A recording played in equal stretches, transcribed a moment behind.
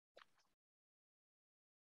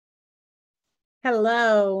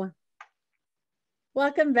Hello.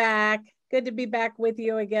 Welcome back. Good to be back with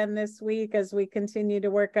you again this week as we continue to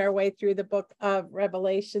work our way through the book of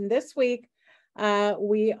Revelation. This week,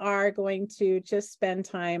 we are going to just spend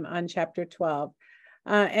time on chapter 12.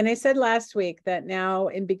 And I said last week that now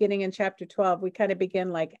beginning in chapter 12, we kind of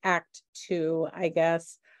begin like act 2, I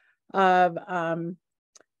guess, of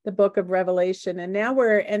the book of Revelation. And now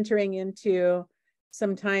we're entering into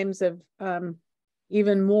some times of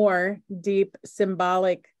even more deep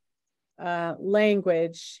symbolic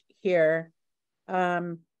language here.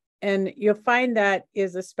 And you'll find that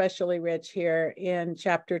is especially rich here in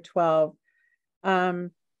chapter 12.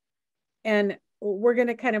 And we're going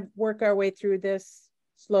to kind of work our way through this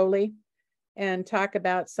slowly and talk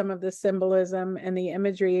about some of the symbolism and the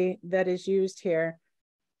imagery that is used here.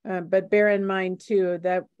 But bear in mind, too,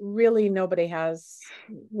 that really nobody has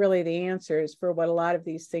really the answers for what a lot of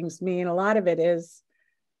these things mean. A lot of it is,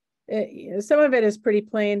 some of it is pretty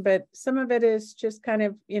plain, but some of it is just kind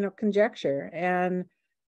of, conjecture. And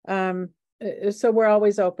so we're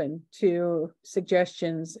always open to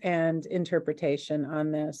suggestions and interpretation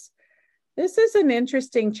on this. This is an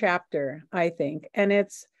interesting chapter, I think, and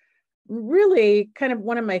it's really kind of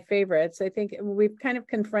one of my favorites. I think we've kind of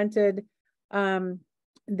confronted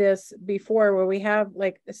this before, where we have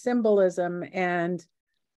like symbolism and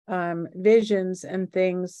visions and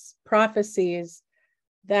things, prophecies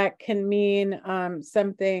that can mean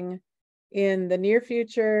something in the near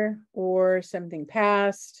future or something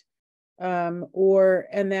past,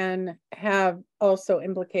 and then have also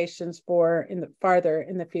implications for farther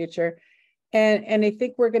in the future. And I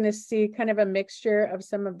think we're going to see kind of a mixture of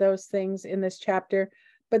some of those things in this chapter.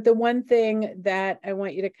 But the one thing that I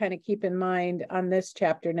want you to kind of keep in mind on this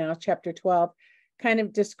chapter now, chapter 12, kind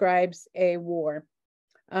of describes a war.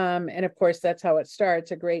 And of course, that's how it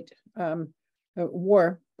starts. A great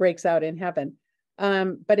war breaks out in heaven.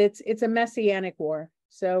 But it's a messianic war.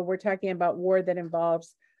 So we're talking about war that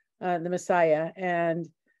involves the Messiah and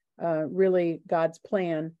really God's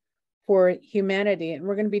plan for humanity. And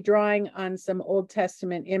we're going to be drawing on some Old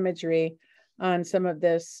Testament imagery on some of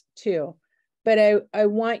this too. But I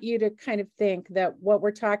want you to kind of think that what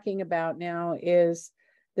we're talking about now is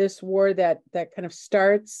this war that kind of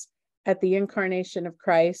starts at the incarnation of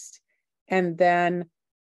Christ and then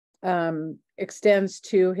extends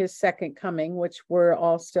to his second coming, which we're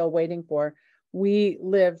all still waiting for. We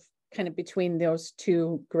live kind of between those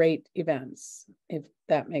two great events, if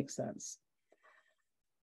that makes sense.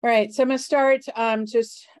 All right, so I'm going to start. I'm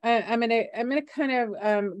going to kind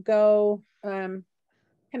of go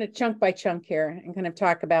kind of chunk by chunk here and kind of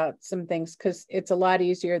talk about some things, because it's a lot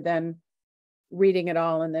easier than reading it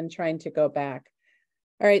all and then trying to go back.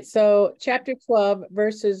 All right, so chapter 12,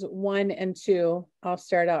 verses 1 and 2, I'll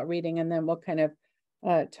start out reading and then we'll kind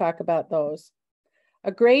of talk about those.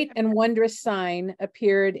 A great and wondrous sign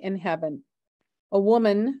appeared in heaven. A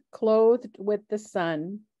woman clothed with the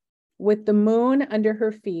sun, with the moon under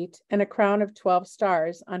her feet and a crown of 12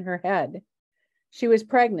 stars on her head. She was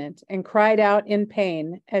pregnant and cried out in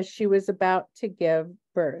pain as she was about to give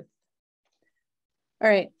birth. All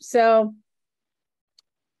right, so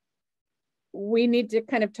we need to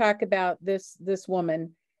kind of talk about this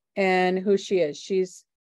woman and who she is.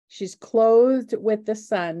 She's clothed with the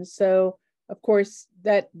sun. So of course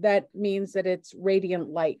that means that it's radiant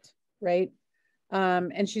light, right?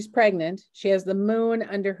 And she's pregnant. She has the moon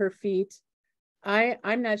under her feet.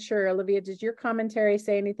 I'm not sure, Olivia, did your commentary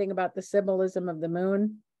say anything about the symbolism of the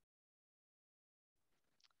moon?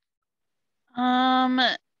 No,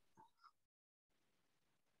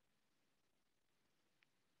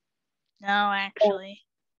 actually.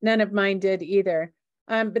 None of mine did either.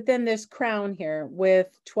 But then this crown here with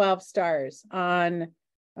 12 stars on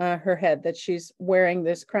her head, that she's wearing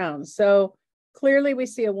this crown. So clearly we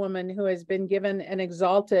see a woman who has been given an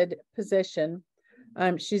exalted position.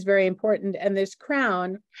 She's very important. And this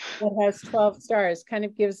crown that has 12 stars kind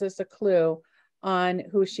of gives us a clue on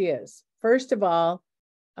who she is. First of all,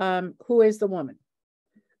 who is the woman?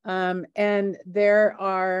 And there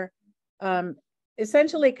are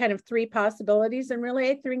essentially kind of three possibilities. And really,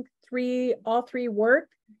 I think all three work.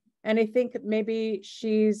 And I think maybe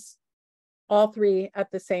she's all three at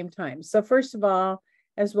the same time. So first of all,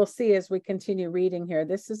 as we'll see as we continue reading here,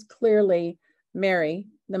 this is clearly Mary,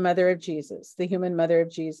 the mother of Jesus, the human mother of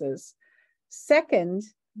Jesus. Second,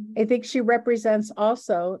 I think she represents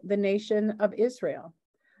also the nation of Israel.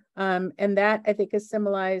 And that I think is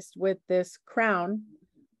symbolized with this crown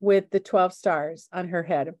with the 12 stars on her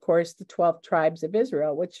head. Of course, the 12 tribes of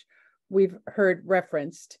Israel, which we've heard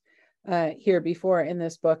referenced here before in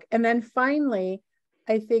this book. And then finally,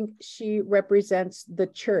 I think she represents the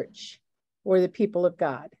church or the people of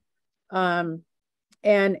God. And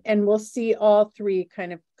we'll see all three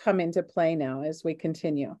kind of come into play now as we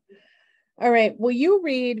continue. All right. Will you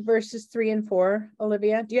read verses 3 and 4,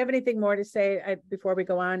 Olivia? Do you have anything more to say before we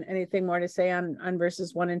go on? Anything more to say on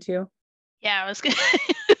verses 1 and 2? Yeah, I was good.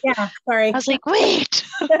 Yeah, sorry. I was like, wait,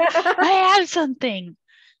 I have something.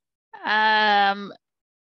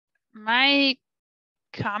 My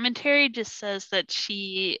commentary just says that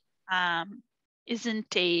she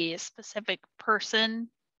isn't a specific person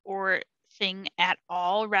or thing at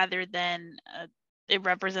all, rather than it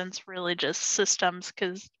represents religious systems,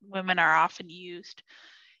 because women are often used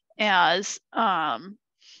as a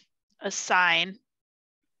sign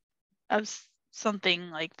of something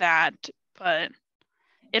like that. But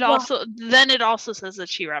it also says that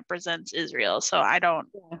she represents Israel, so I don't.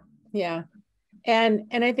 Yeah. And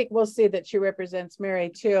I think we'll see that she represents Mary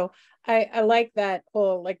too. I like that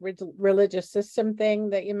whole like religious system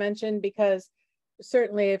thing that you mentioned, because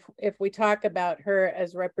certainly if we talk about her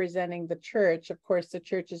as representing the church, of course the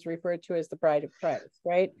church is referred to as the bride of Christ,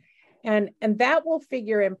 right? And that will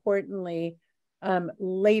figure importantly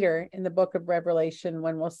later in the book of Revelation,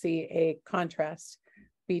 when we'll see a contrast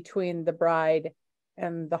between the bride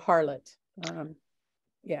and the harlot.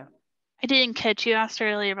 Yeah. I didn't catch, you asked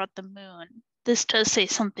earlier about the moon. This does say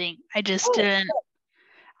something. I just didn't.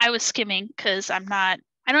 I was skimming because I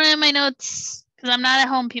don't have my notes because I'm not at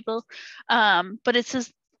home, people. But it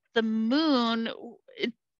says the moon,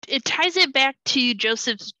 it ties it back to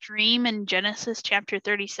Joseph's dream in Genesis chapter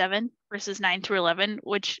 37, verses 9 through 11,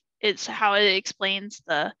 which is how it explains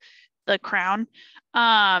the crown.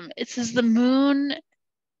 It says the moon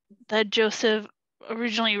that Joseph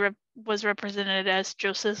originally was represented as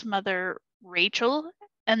Joseph's mother Rachel,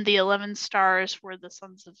 and the 11 stars were the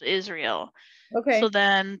sons of Israel. Okay. So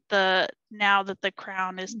then now that the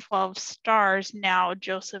crown is 12 stars, now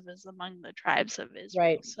Joseph is among the tribes of Israel.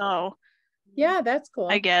 Right. So yeah, that's cool.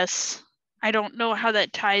 I guess I don't know how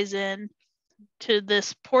that ties in to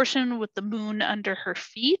this portion with the moon under her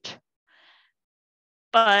feet,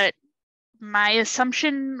 but my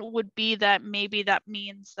assumption would be that maybe that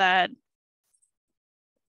means that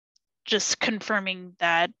just confirming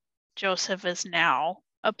that Joseph is now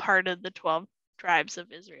a part of the 12 tribes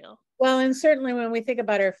of Israel. Well, and certainly when we think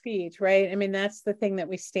about our feet, right? I mean, that's the thing that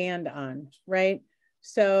we stand on, right?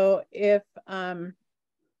 So if the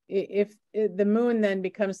moon then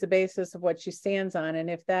becomes the basis of what she stands on, and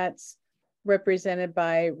if that's represented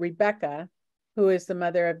by Rebecca, who is the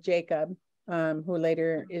mother of Jacob, who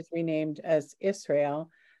later is renamed as Israel,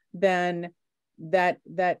 then that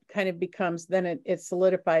kind of becomes, then it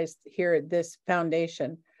solidifies here this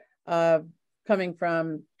foundation of coming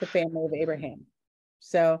from the family of Abraham.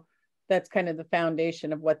 So that's kind of the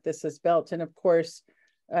foundation of what this is built. And of course,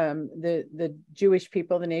 the Jewish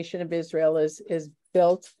people, the nation of Israel, is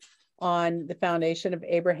built on the foundation of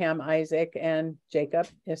Abraham, Isaac, and Jacob,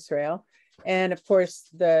 Israel. And of course,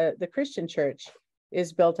 the Christian church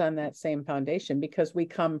is built on that same foundation, because we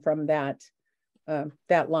come from that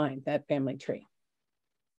line, that family tree.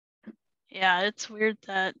 Yeah, it's weird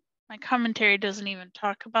that my commentary doesn't even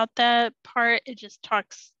talk about that part.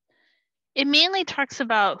 It mainly talks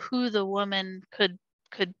about who the woman could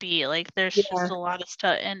be. Like there's just a lot of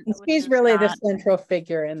stuff, and she's really the central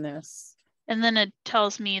figure in this. And then it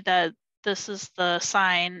tells me that this is the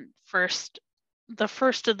sign the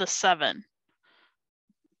first of the 7.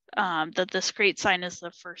 That this great sign is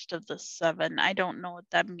the first of the 7. I don't know what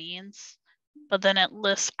that means, but then it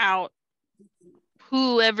lists out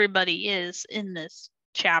who everybody is in this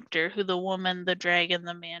chapter: who the woman, the dragon,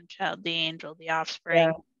 the man child, the angel, the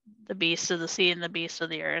offspring, the beast of the sea, and the beast of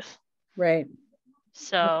the earth. Right.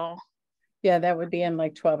 So yeah, that would be in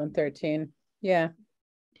like 12 and 13. Yeah.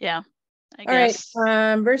 Yeah. I guess. All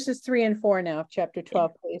right. Verses 3 and 4 now, chapter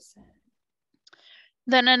 12, please.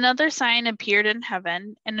 Then another sign appeared in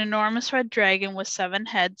heaven, an enormous red dragon with 7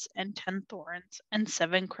 heads and 10 thorns and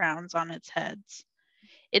 7 crowns on its heads.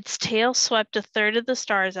 Its tail swept a third of the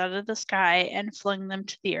stars out of the sky and flung them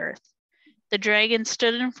to the earth. The dragon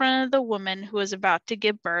stood in front of the woman who was about to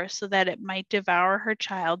give birth, so that it might devour her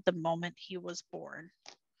child the moment he was born.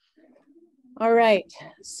 All right.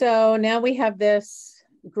 So now we have this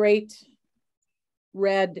great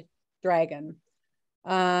red dragon.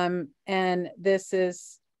 And this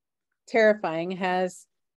is terrifying. It has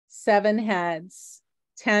 7 heads,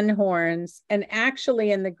 10 horns, and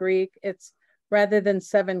actually in the Greek, it's rather than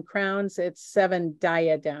 7 crowns, it's 7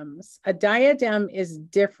 diadems. A diadem is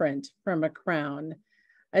different from a crown.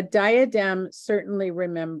 A diadem certainly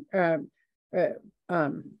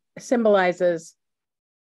symbolizes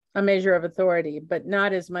a measure of authority, but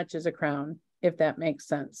not as much as a crown, if that makes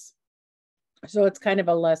sense. So it's kind of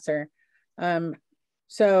a lesser. But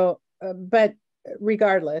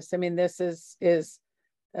regardless, I mean, this is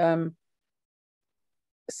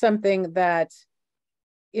something that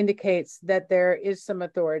indicates that there is some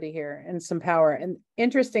authority here and some power. And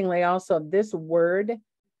interestingly, also, this word,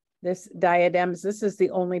 this diadems, this is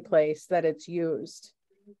the only place that it's used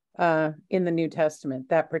in the New Testament,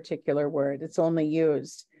 that particular word. It's only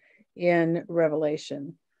used in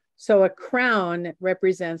Revelation. So a crown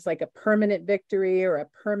represents like a permanent victory or a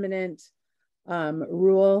permanent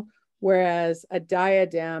rule, whereas a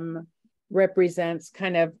diadem represents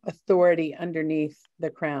kind of authority underneath the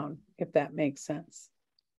crown, if that makes sense.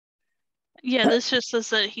 Yeah, this just says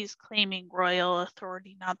that he's claiming royal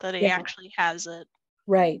authority, not that he actually has it.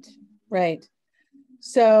 Right, right.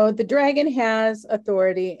 So the dragon has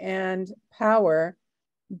authority and power,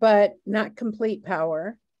 but not complete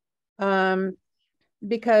power,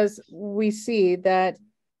 because we see that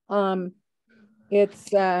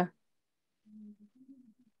it's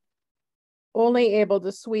only able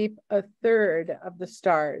to sweep a third of the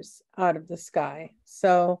stars out of the sky.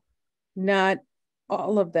 So not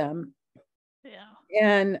all of them. Yeah.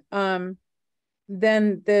 And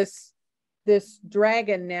then this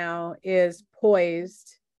dragon now is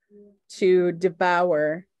poised to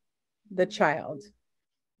devour the child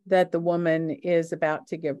that the woman is about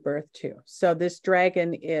to give birth to. So this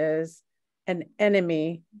dragon is an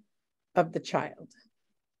enemy of the child.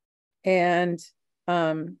 And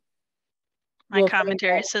my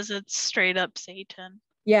commentary says it's straight up Satan.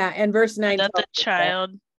 Yeah, and verse 9. That the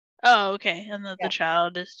child. Oh, okay. And that the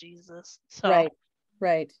child is Jesus. So.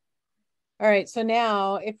 Right. All right. So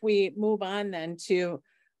now if we move on then to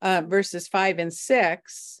verses 5 and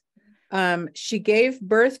 6, she gave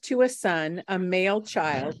birth to a son, a male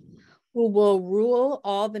child, who will rule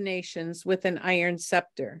all the nations with an iron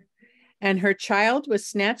scepter. And her child was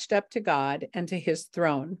snatched up to God and to his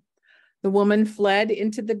throne. The woman fled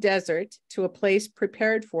into the desert to a place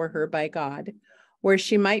prepared for her by God, where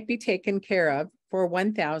she might be taken care of for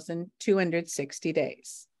 1,260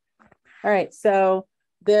 days. All right, so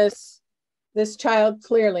this child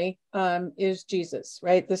clearly is Jesus,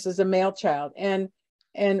 right? This is a male child. And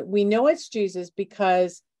we know it's Jesus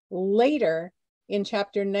because later in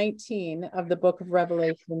chapter 19 of the book of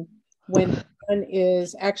Revelation, when John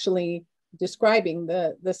is actually describing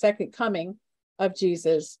the second coming of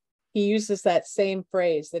Jesus, he uses that same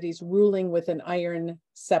phrase that he's ruling with an iron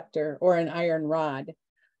scepter or an iron rod.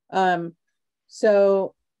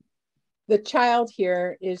 So the child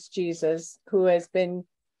here is Jesus, who has been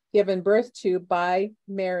given birth to by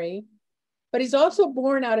Mary, but he's also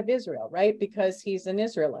born out of Israel, right? Because he's an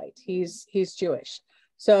Israelite, he's Jewish.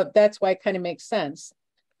 So that's why it kind of makes sense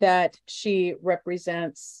that she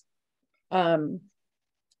represents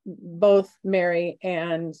both Mary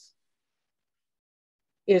and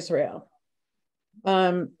Israel.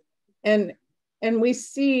 And we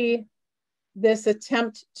see this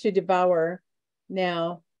attempt to devour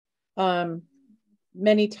now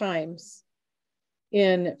many times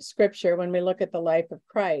in scripture when we look at the life of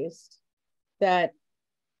Christ, that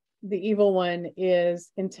the evil one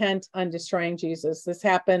is intent on destroying Jesus. This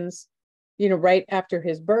happens, right after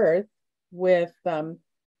his birth with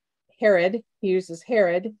Herod. He uses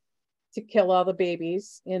Herod to kill all the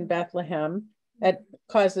babies in Bethlehem. That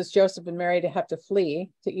causes Joseph and Mary to have to flee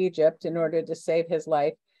to Egypt in order to save his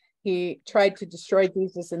life. He tried to destroy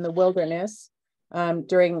Jesus in the wilderness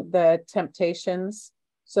during the temptations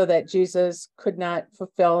so that Jesus could not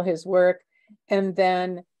fulfill his work. And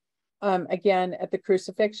then again at the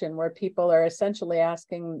crucifixion, where people are essentially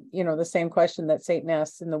asking, the same question that Satan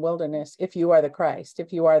asks in the wilderness: if you are the Christ,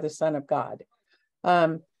 if you are the Son of God.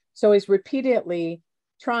 So he's repeatedly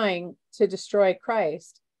trying to destroy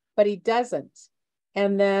Christ, but he doesn't.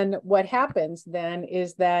 And then what happens then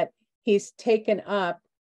is that he's taken up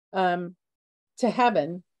to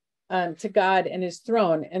heaven, to God and his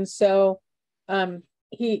throne. And so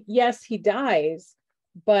he dies,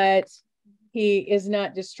 but he is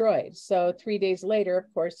not destroyed. So 3 days later,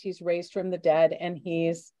 of course, he's raised from the dead, and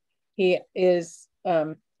he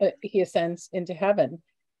ascends into heaven,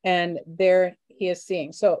 and there he is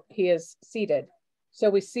seeing. So he is seated. So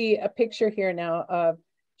we see a picture here now of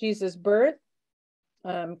Jesus' birth,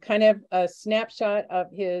 kind of a snapshot of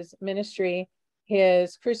his ministry,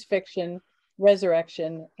 his crucifixion,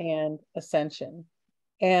 resurrection, and ascension.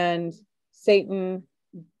 And Satan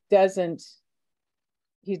doesn't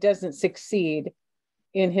succeed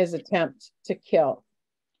in his attempt to kill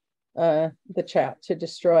the child, to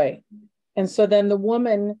destroy. And so then the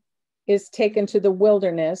woman is taken to the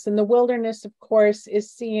wilderness, and the wilderness, of course,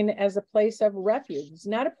 is seen as a place of refuge. It's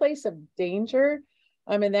not a place of danger,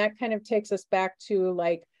 And that kind of takes us back to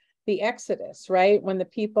like the Exodus, right? When the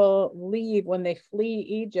people leave, when they flee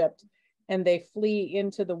Egypt and they flee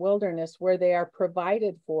into the wilderness where they are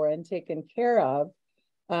provided for and taken care of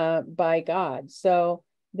by God. So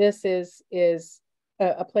this is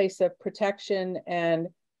a place of protection and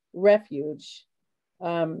refuge.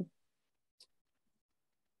 And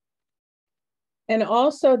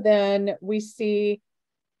also then we see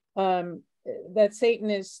that Satan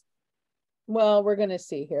is, well, we're going to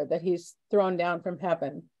see here that he's thrown down from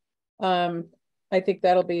heaven. I think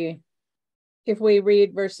that'll be, if we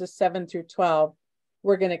read verses 7 through 12,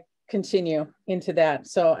 we're going to continue into that.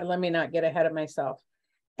 So let me not get ahead of myself.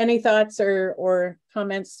 Any thoughts or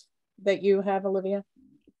comments that you have, Olivia?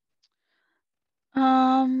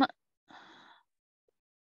 My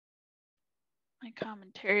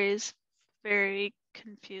commentary is very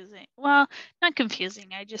confusing. Well, not confusing.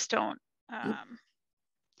 I just don't.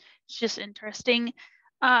 It's just interesting,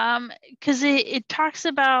 because it talks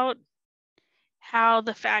about how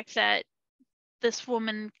the fact that this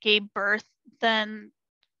woman gave birth, then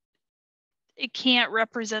it can't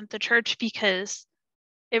represent the church because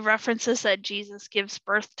it references that Jesus gives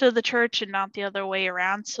birth to the church and not the other way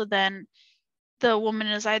around. So then the woman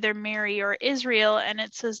is either Mary or Israel. And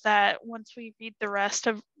it says that once we read the rest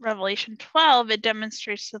of Revelation 12, it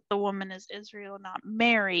demonstrates that the woman is Israel, not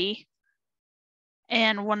Mary.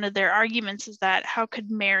 And one of their arguments is that how could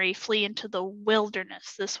Mary flee into the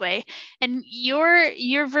wilderness this way? And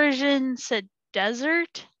your version said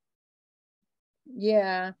desert.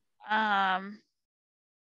 Yeah.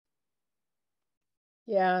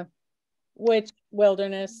 Yeah. Which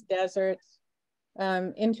wilderness, desert,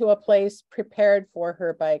 into a place prepared for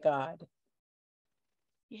her by God.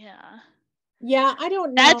 Yeah. Yeah, I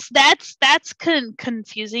don't know. That's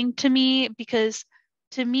confusing to me, because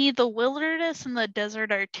to me the wilderness and the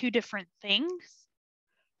desert are two different things.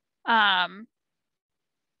 And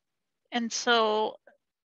so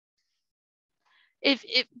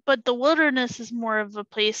but the wilderness is more of a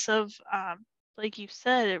place of, like you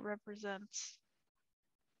said, it represents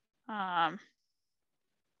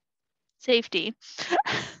safety.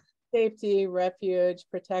 Safety, refuge,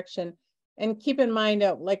 protection. And keep in mind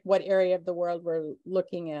like what area of the world we're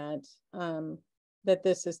looking at, that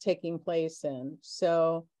this is taking place in.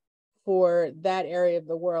 So for that area of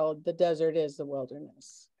the world, the desert is the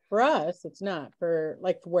wilderness. For us, it's not. For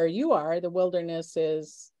like where you are, the wilderness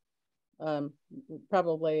is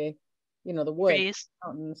probably, the woods, Trees.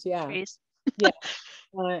 mountains. Yeah. Trees. Yeah.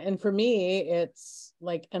 And for me, it's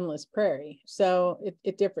like endless prairie. So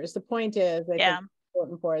it differs. The point is, I think it's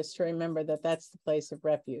important for us to remember that that's the place of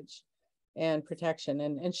refuge and protection.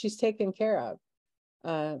 And she's taken care of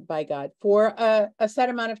by God for a set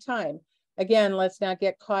amount of time. Again, let's not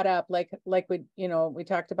get caught up like we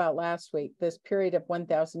talked about last week, this period of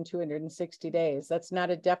 1,260 days. That's not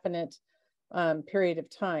a definite period of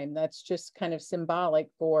time. That's just kind of symbolic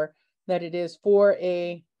for that it is for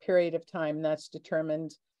a period of time that's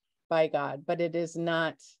determined by God, but it is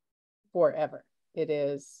not forever. It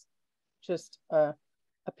is just a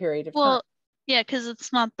period of time. Yeah, because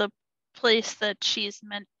it's not the place that she's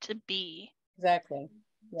meant to be. Exactly.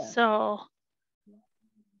 Yeah. So,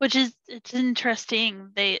 it's interesting.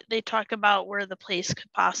 They talk about where the place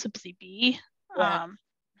could possibly be. Yeah.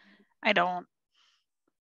 I don't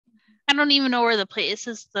even know where the place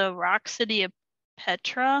is. The rock city of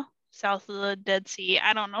Petra, south of the Dead Sea.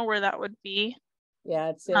 I don't know where that would be. Yeah,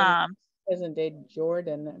 it's in present-day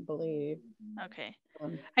Jordan, I believe. Okay.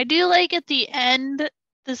 I do like at the end,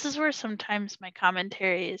 this is where sometimes my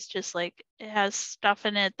commentary is just like, it has stuff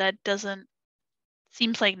in it that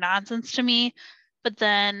seems like nonsense to me. But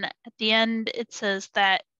then at the end, it says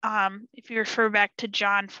that if you refer back to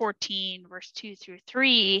John 14, verse 2 through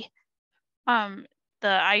 3,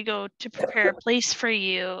 I go to prepare a place for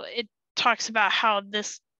you. It talks about how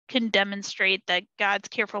this can demonstrate that God's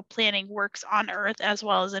careful planning works on earth as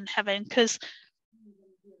well as in heaven, because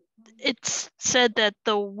it's said that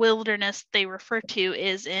the wilderness they refer to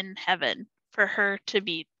is in heaven for her to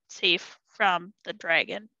be safe from the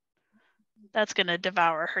dragon that's going to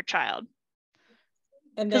devour her child.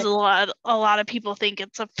 Because a lot of people think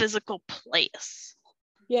it's a physical place.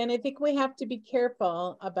 Yeah, and I think we have to be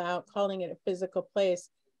careful about calling it a physical place.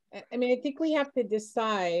 I mean, I think we have to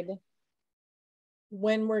decide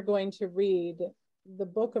when we're going to read the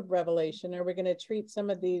book of Revelation. Are we going to treat some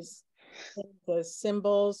of these things as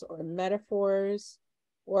symbols or metaphors,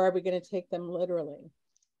 or are we going to take them literally?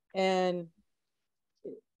 And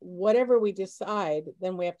whatever we decide,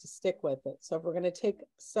 then we have to stick with it. So if we're going to take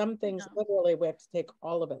some things literally, we have to take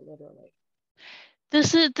all of it literally.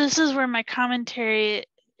 This is where my commentary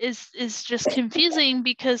is just confusing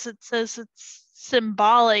because it says it's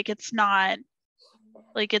symbolic. It's not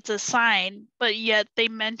like it's a sign, but yet they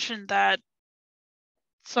mentioned that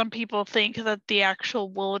some people think that the actual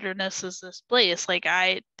wilderness is this place. Like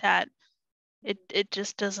it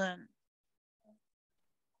just doesn't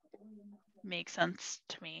make sense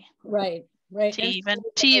to me. Right.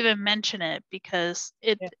 To even mention it, because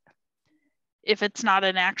if it's not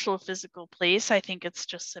an actual physical place, I think it's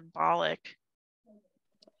just symbolic.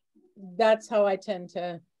 That's how I tend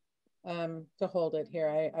to hold it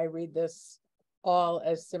here. I read this all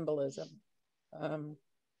as symbolism.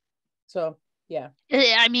 So yeah.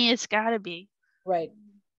 I mean, it's got to be. Right.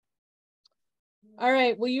 All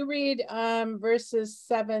right. Will you read verses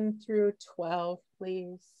 7 through 12,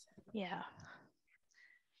 please? Yeah.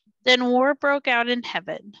 Then war broke out in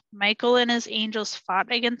heaven. Michael and his angels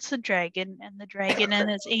fought against the dragon, and the dragon and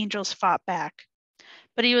his angels fought back.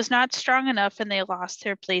 But he was not strong enough, and they lost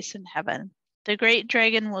their place in heaven. The great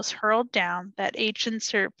dragon was hurled down, that ancient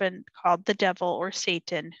serpent called the devil or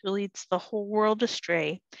Satan, who leads the whole world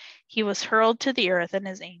astray. He was hurled to the earth, and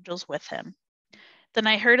his angels with him. Then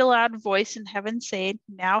I heard a loud voice in heaven say,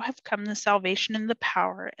 "Now have come the salvation and the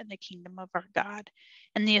power and the kingdom of our God,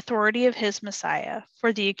 and the authority of his Messiah.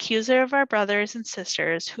 For the accuser of our brothers and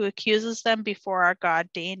sisters, who accuses them before our God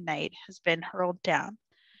day and night, has been hurled down.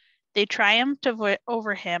 They triumphed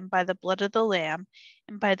over him by the blood of the Lamb,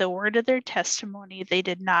 and by the word of their testimony. They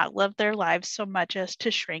did not love their lives so much as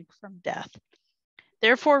to shrink from death.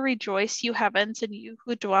 Therefore rejoice, you heavens, and you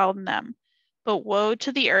who dwell in them. But woe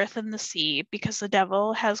to the earth and the sea, because the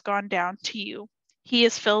devil has gone down to you. He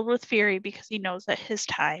is filled with fury because he knows that his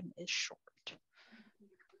time is short."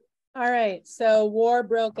 All right. So war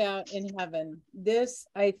broke out in heaven. This,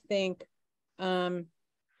 I think,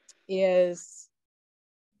 is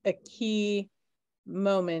a key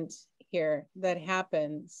moment here that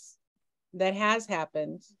happens, that has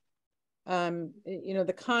happened.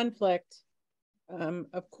 The conflict,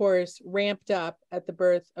 of course, ramped up at the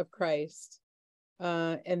birth of Christ.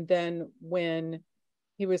 And then when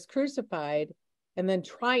he was crucified and then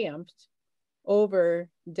triumphed over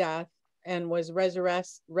death and was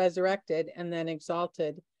resurrected and then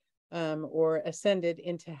exalted or ascended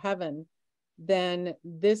into heaven, then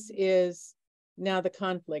this is now the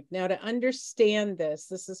conflict. Now, to understand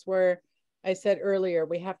this is where I said earlier,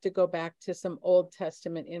 we have to go back to some Old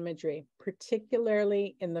Testament imagery,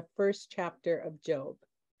 particularly in the first chapter of Job.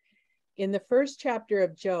 In the first chapter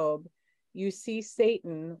of Job, you see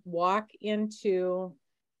Satan walk into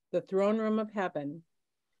the throne room of heaven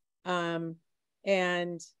and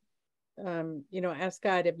ask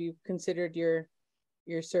God, have you considered your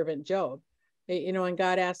servant Job? And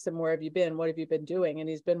God asked him, where have you been? What have you been doing? And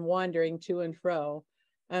he's been wandering to and fro.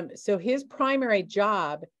 So his primary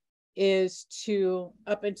job is to,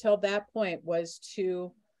 up until that point,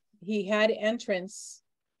 he had entrance,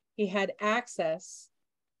 he had access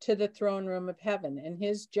to the throne room of heaven, and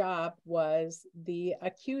his job was the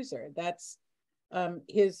accuser. That's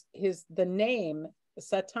the name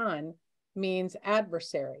Satan means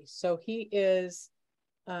adversary. So he is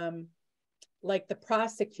like the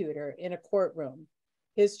prosecutor in a courtroom.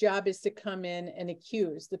 His job is to come in and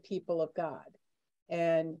accuse the people of God.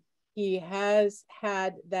 And he has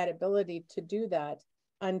had that ability to do that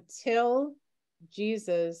until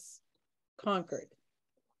Jesus conquered.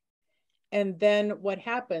 And then what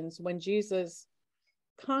happens when Jesus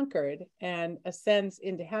conquered and ascends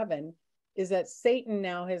into heaven is that Satan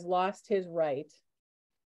now has lost his right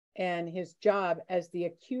and his job as the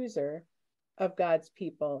accuser of God's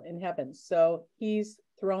people in heaven. So he's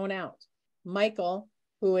thrown out. Michael,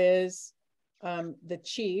 who is the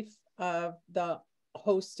chief of the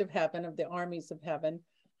host of heaven, of the armies of heaven,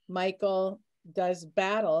 Michael does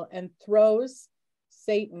battle and throws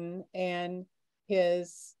Satan and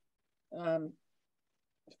his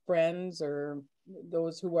friends, or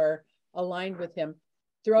those who are aligned with him,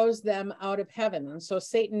 throws them out of heaven. And so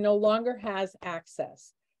Satan no longer has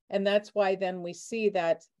access. And that's why then we see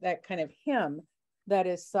that kind of hymn that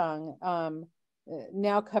is sung,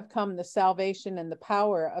 now have come the salvation and the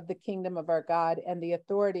power of the kingdom of our God and the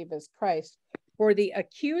authority of his Christ. For the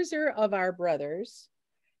accuser of our brothers,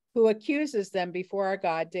 who accuses them before our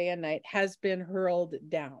God day and night, has been hurled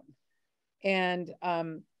down. And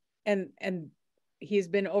he's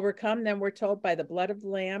been overcome, then we're told, by the blood of the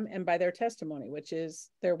Lamb and by their testimony, which is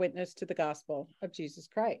their witness to the gospel of Jesus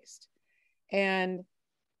Christ. And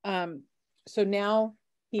so now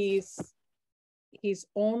his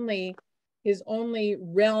only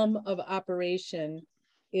realm of operation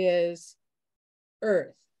is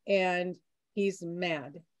earth, and he's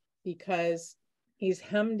mad because he's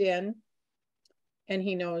hemmed in and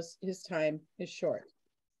he knows his time is short,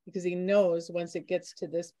 because he knows once it gets to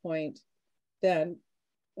this point, then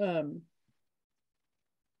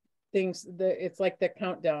it's like the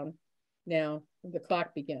countdown. Now the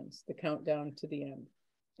clock begins, the countdown to the end,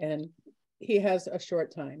 and he has a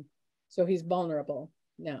short time, so he's vulnerable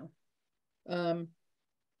now.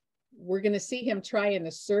 We're going to see him try and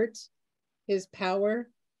assert his power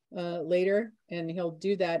later, and he'll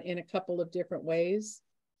do that in a couple of different ways,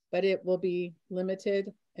 but it will be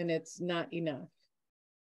limited and it's not enough.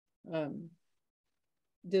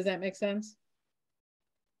 Does that make sense?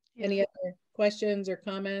 Yeah. Any other questions or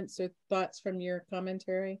comments or thoughts from your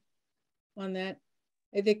commentary on that?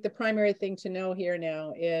 I think the primary thing to know here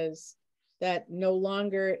now is that no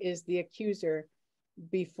longer is the accuser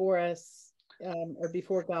before us or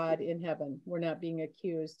before God in heaven. We're not being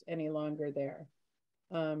accused any longer there.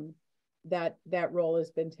 That role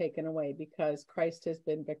has been taken away because Christ has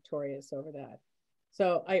been victorious over that.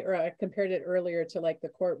 So I compared it earlier to like the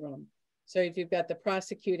courtroom. So if you've got the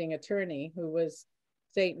prosecuting attorney who was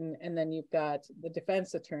Satan, and then you've got the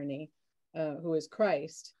defense attorney who is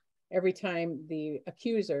Christ, every time the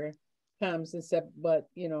accuser comes and said, but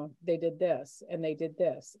you know, they did this and they did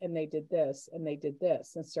this and they did this and they did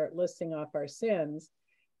this, and start listing off our sins,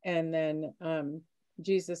 and then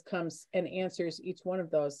Jesus comes and answers each one of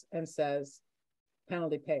those and says,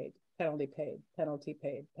 penalty paid, penalty paid, penalty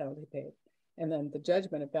paid, penalty paid. And then the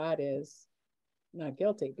judgment of God is not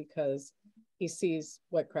guilty, because he sees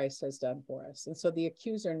what Christ has done for us. And so the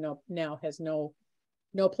accuser now has no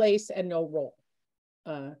place and no role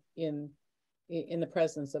in the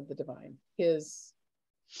presence of the divine. His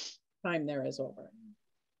time there is over.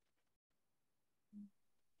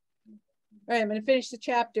 All right, I'm going to finish the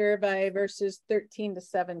chapter by verses 13 to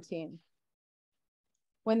 17.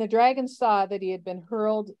 When the dragon saw that he had been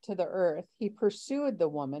hurled to the earth, he pursued the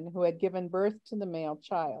woman who had given birth to the male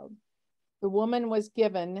child. The woman was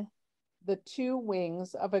given the 2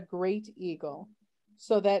 wings of a great eagle,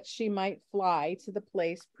 so that she might fly to the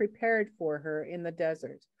place prepared for her in the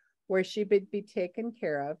desert, where she would be taken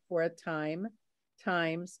care of for a time,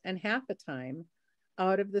 times, and half a time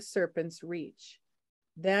out of the serpent's reach.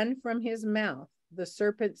 Then from his mouth the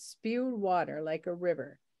serpent spewed water like a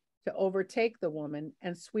river to overtake the woman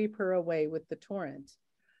and sweep her away with the torrent.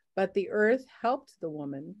 But the earth helped the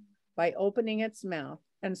woman by opening its mouth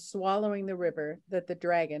and swallowing the river that the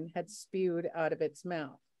dragon had spewed out of its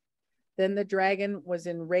mouth. Then the dragon was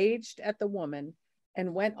enraged at the woman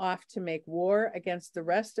and went off to make war against the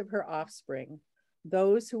rest of her offspring,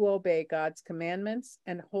 those who obey God's commandments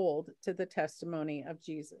and hold to the testimony of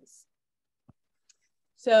Jesus.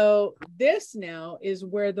 So this now is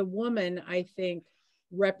where the woman, I think,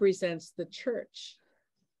 represents the church,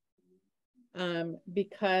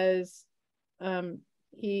 because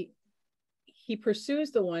he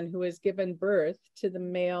pursues the one who has given birth to the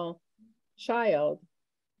male child,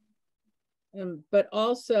 but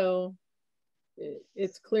also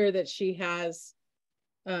it's clear that she has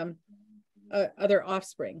other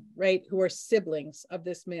offspring, right, who are siblings of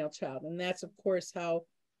this male child. And that's, of course, how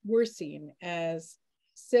we're seen as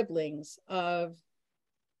siblings of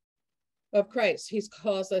Christ. He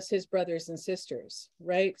calls us his brothers and sisters,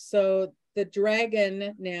 right? So the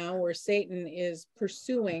dragon now, or Satan, is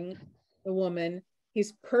pursuing the woman.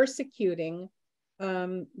 He's persecuting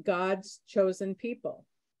God's chosen people.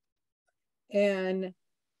 And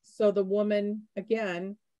so the woman,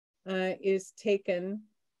 again, is taken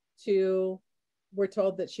to, we're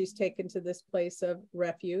told that she's taken to this place of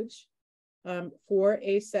refuge for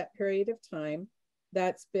a set period of time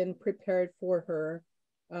that's been prepared for her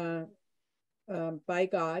by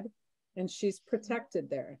God, and she's protected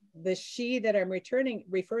there. The she that I'm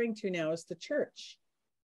referring to now is the church,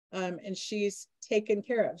 and she's taken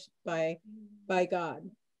care of by God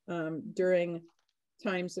during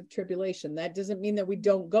times of tribulation. That doesn't mean that we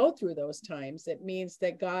don't go through those times. It means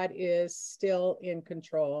that God is still in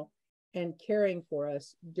control and caring for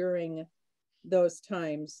us during those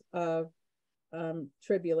times of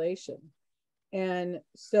tribulation. And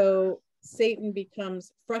so Satan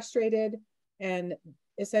becomes frustrated and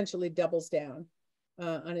essentially doubles down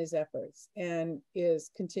on his efforts and is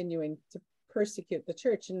continuing to persecute the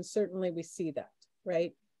church. And certainly we see that,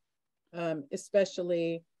 right?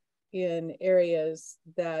 Especially in areas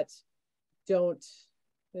that don't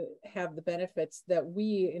have the benefits that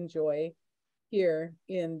we enjoy here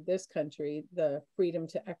in this country, the freedom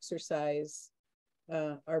to exercise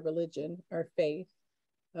our religion, our faith.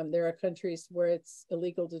 There are countries where it's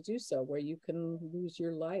illegal to do so, where you can lose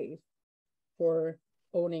your life for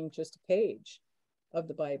owning just a page of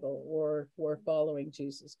the Bible or for following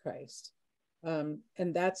Jesus Christ. And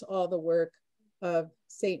that's all the work of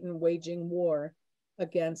Satan waging war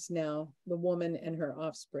against now the woman and her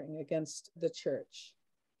offspring, against the church.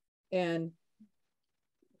 And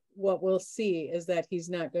what we'll see is that he's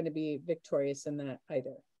not going to be victorious in that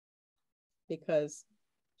either, because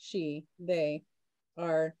they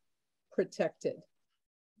are protected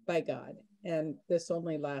by God, and this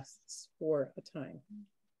only lasts for a time.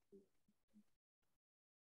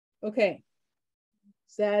 Okay,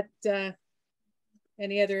 is that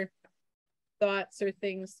any other thoughts or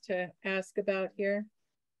things to ask about here?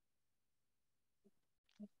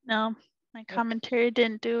 No, my commentary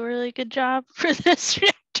didn't do a really good job for this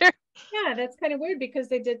chapter. Yeah, that's kind of weird, because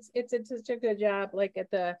they did it's such a good job like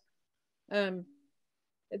at the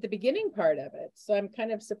beginning part of it. So I'm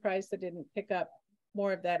kind of surprised they didn't pick up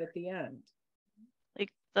more of that at the end. Like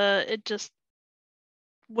it just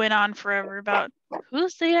went on forever about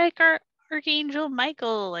who's the Archangel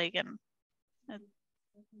Michael, like, and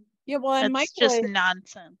yeah, well, and it's Michael just is,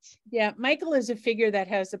 nonsense. Yeah, Michael is a figure that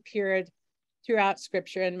has appeared throughout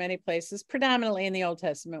Scripture in many places, predominantly in the Old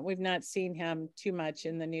Testament. We've not seen him too much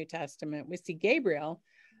in the New Testament. We see Gabriel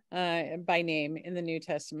by name in the New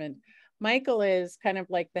Testament. Michael is kind of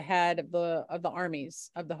like the head of the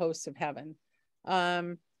armies of the hosts of heaven,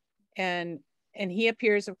 and he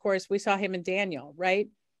appears. Of course, we saw him in Daniel, right?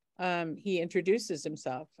 He introduces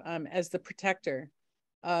himself as the protector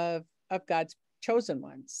of God's chosen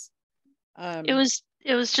ones.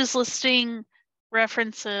 It was just listing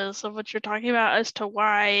references of what you're talking about as to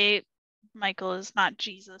why Michael is not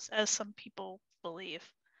Jesus, as some people believe.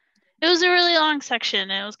 It was a really long section.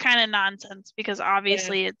 And it was kind of nonsense, because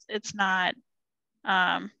obviously it's not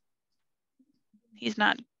he's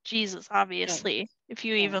not Jesus, obviously, if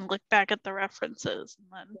you even look back at the references.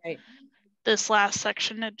 And then this last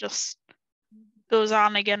section, it just goes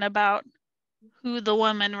on again about who the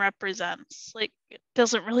woman represents. Like, it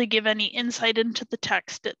doesn't really give any insight into the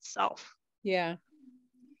text itself. Yeah.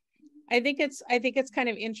 I think it's kind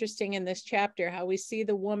of interesting in this chapter how we see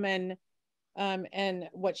the woman and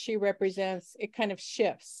what she represents. It kind of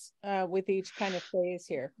shifts with each kind of phase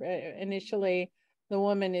here. Initially, the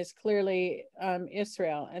woman is clearly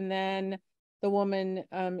Israel, and then the woman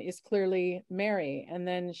is clearly Mary, and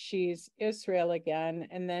then she's Israel again,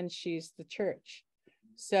 and then she's the church.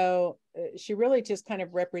 So she really just kind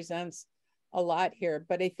of represents a lot here.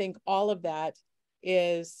 But I think all of that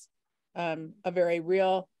is a very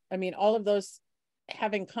real, I mean, all of those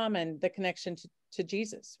have in common the connection to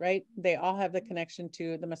Jesus, right? They all have the connection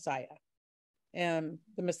to the Messiah. And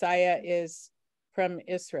the Messiah is from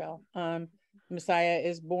Israel. The Messiah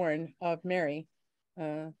is born of Mary.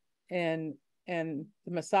 And the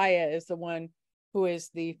Messiah is the one who is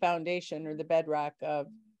the foundation or the bedrock of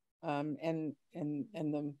and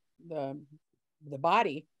the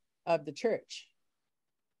body of the church,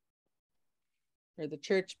 or the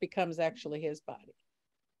church becomes actually his body.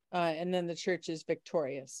 And then the church is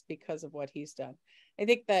victorious because of what he's done. I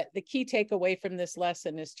think that the key takeaway from this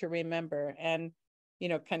lesson is to remember and,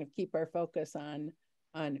 kind of keep our focus on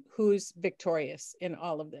who's victorious in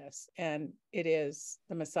all of this. And it is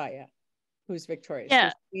the Messiah who's victorious.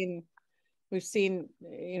 Yeah. We've seen,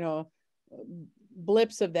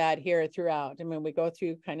 blips of that here throughout. I mean, we go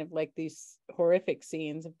through kind of like these horrific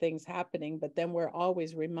scenes of things happening, but then we're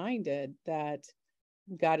always reminded that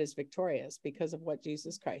God is victorious because of what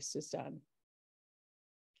Jesus Christ has done.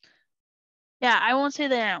 Yeah, I won't say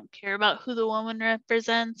that I don't care about who the woman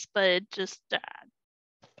represents, but it just,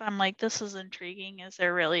 I'm like, this is intriguing. Is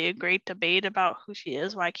there really a great debate about who she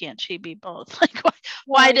is? Why can't she be both? Like,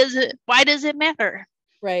 why does it matter?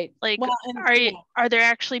 Right. Like, are there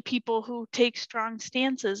actually people who take strong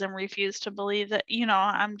stances and refuse to believe that?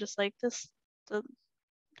 I'm just like,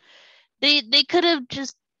 they could have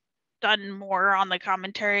just done more on the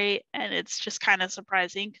commentary, and it's just kind of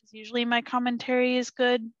surprising, because usually my commentary is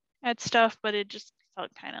good at stuff, but it just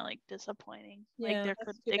felt kind of like disappointing. Yeah, like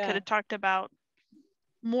they could have talked about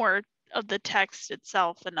more of the text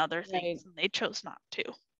itself and other things, and they chose not to.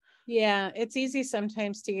 Yeah, it's easy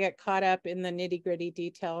sometimes to get caught up in the nitty-gritty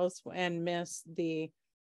details and miss the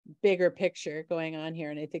bigger picture going on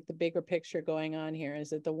here. And I think the bigger picture going on here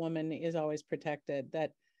is that the woman is always protected,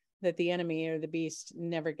 that the enemy or the beast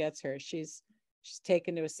never gets her. She's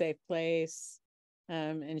taken to a safe place,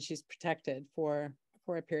 and she's protected for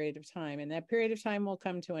a period of time. And that period of time will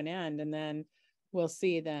come to an end, and then we'll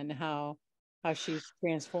see then how she's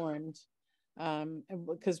transformed,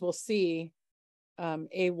 because we'll see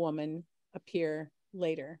a woman appear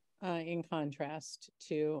later, in contrast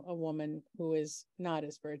to a woman who is not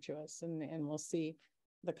as virtuous, and we'll see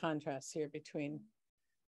the contrast here between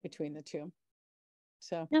the two.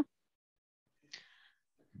 So yeah.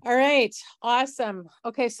 All right, awesome.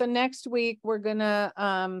 Okay, so next week we're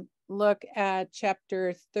gonna look at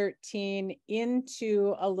chapter 13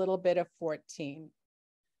 into a little bit of 14.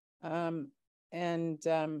 And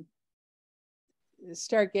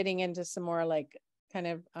start getting into some more like kind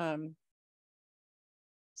of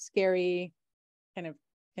scary, kind of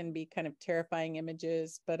can be kind of terrifying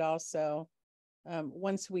images, but also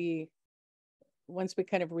once we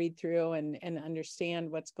kind of read through and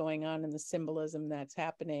understand what's going on and the symbolism that's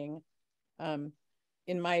happening,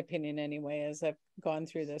 in my opinion anyway, as I've gone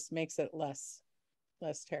through this, makes it less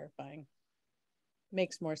terrifying,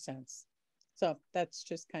 makes more sense. So that's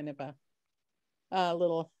just kind of a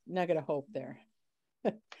little nugget of hope there.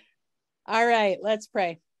 All right, let's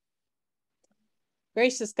pray.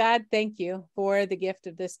 Gracious God, thank you for the gift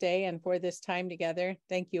of this day and for this time together.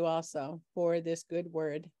 Thank you also for this good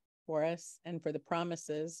word for us and for the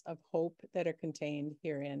promises of hope that are contained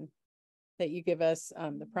herein, that you give us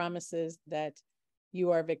the promises that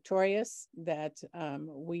you are victorious, that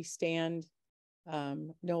we stand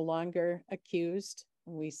no longer accused.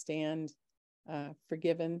 We stand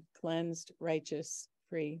forgiven, cleansed, righteous,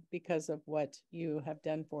 free because of what you have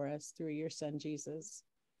done for us through your Son, Jesus.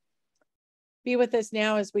 Be with us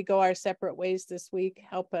now as we go our separate ways this week.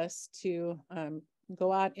 Help us to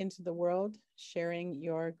go out into the world, sharing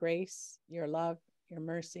your grace, your love, your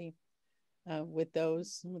mercy with the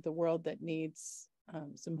world that needs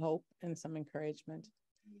some hope and some encouragement.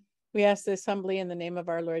 We ask this humbly in the name of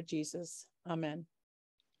our Lord Jesus. Amen.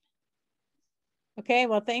 Okay,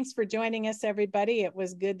 well, thanks for joining us, everybody. It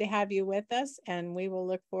was good to have you with us, and we will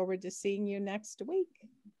look forward to seeing you next week.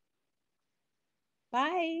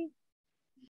 Bye.